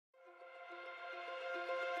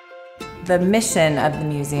The mission of the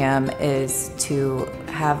museum is to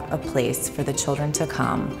have a place for the children to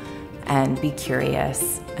come and be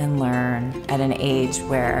curious and learn at an age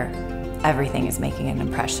where everything is making an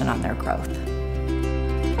impression on their growth.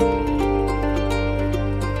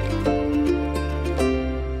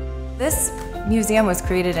 This museum was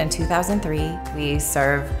created in 2003. We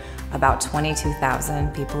serve about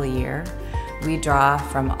 22,000 people a year. We draw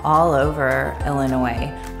from all over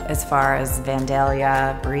Illinois, as far as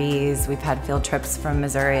Vandalia, Breeze. We've had field trips from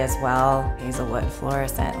Missouri as well, Hazelwood,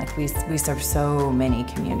 Florissant. Like we serve so many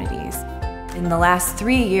communities. In the last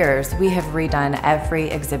 3 years, we have redone every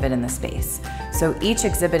exhibit in the space. So each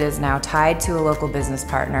exhibit is now tied to a local business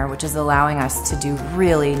partner, which is allowing us to do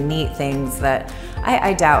really neat things that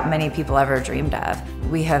I doubt many people ever dreamed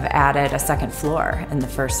of. We have added a second floor in the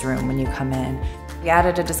first room when you come in. We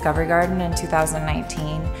added a discovery garden in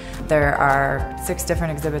 2019. There are 6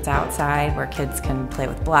 different exhibits outside where kids can play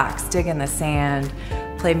with blocks, dig in the sand,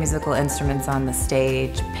 play musical instruments on the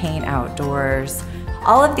stage, paint outdoors.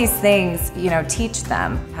 All of these things, teach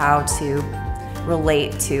them how to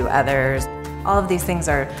relate to others. All of these things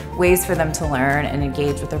are ways for them to learn and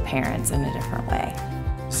engage with their parents in a different way.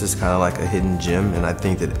 This is kind of like a hidden gem, and I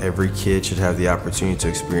think that every kid should have the opportunity to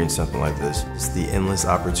experience something like this. It's the endless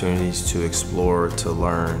opportunities to explore, to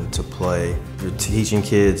learn, to play. You're teaching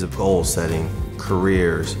kids goal setting,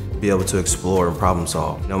 careers, be able to explore and problem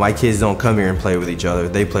solve. My kids don't come here and play with each other.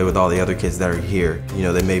 They play with all the other kids that are here.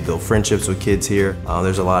 They may build friendships with kids here.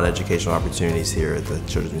 There's a lot of educational opportunities here at the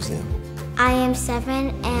Children's Museum. I am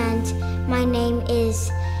 7 and my name is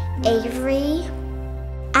Avery.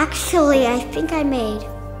 Actually, I think I made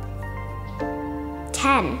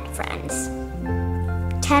 10 friends.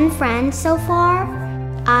 10 friends so far.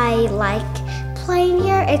 I like playing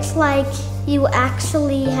here. It's like you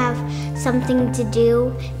actually have something to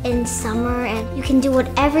do in summer and you can do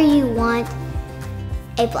whatever you want.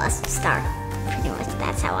 A+ star. Pretty much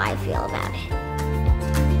that's how I feel about it.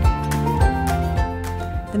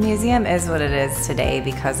 The museum is what it is today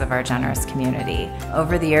because of our generous community.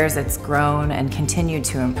 Over the years, it's grown and continued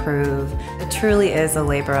to improve. It truly is a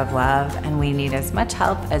labor of love, and we need as much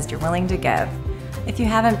help as you're willing to give. If you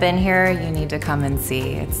haven't been here, you need to come and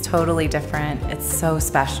see. It's totally different. It's so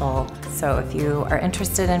special. So if you are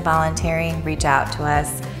interested in volunteering, reach out to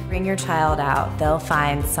us. Bring your child out. They'll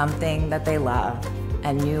find something that they love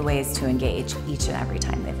and new ways to engage each and every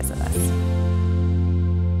time they visit us.